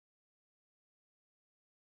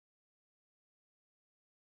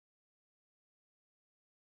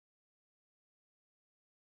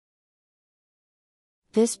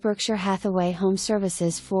This Berkshire Hathaway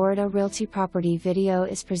HomeServices Florida Realty property video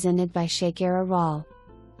is presented by Shakearah Rolle.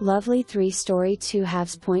 Lovely 3-story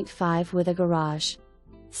 2.5 with a garage.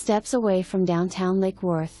 Steps away from downtown Lake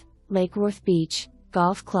Worth Beach,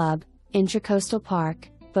 Golf Club, Intracoastal Park,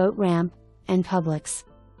 Boat Ramp, and Publix.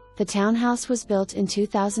 The townhouse was built in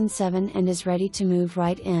 2007 and is ready to move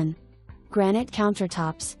right in. Granite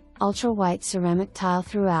countertops, ultra-white ceramic tile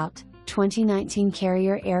throughout, 2019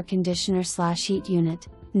 Carrier air conditioner/heat unit,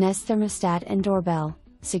 Nest thermostat and doorbell,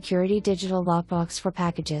 security digital lockbox for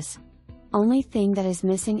packages. Only thing that is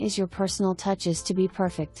missing is your personal touches to be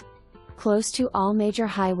perfect. Close to all major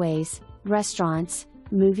highways, restaurants,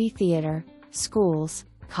 movie theater, schools,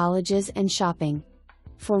 colleges and shopping.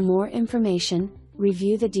 For more information,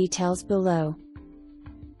 review the details below.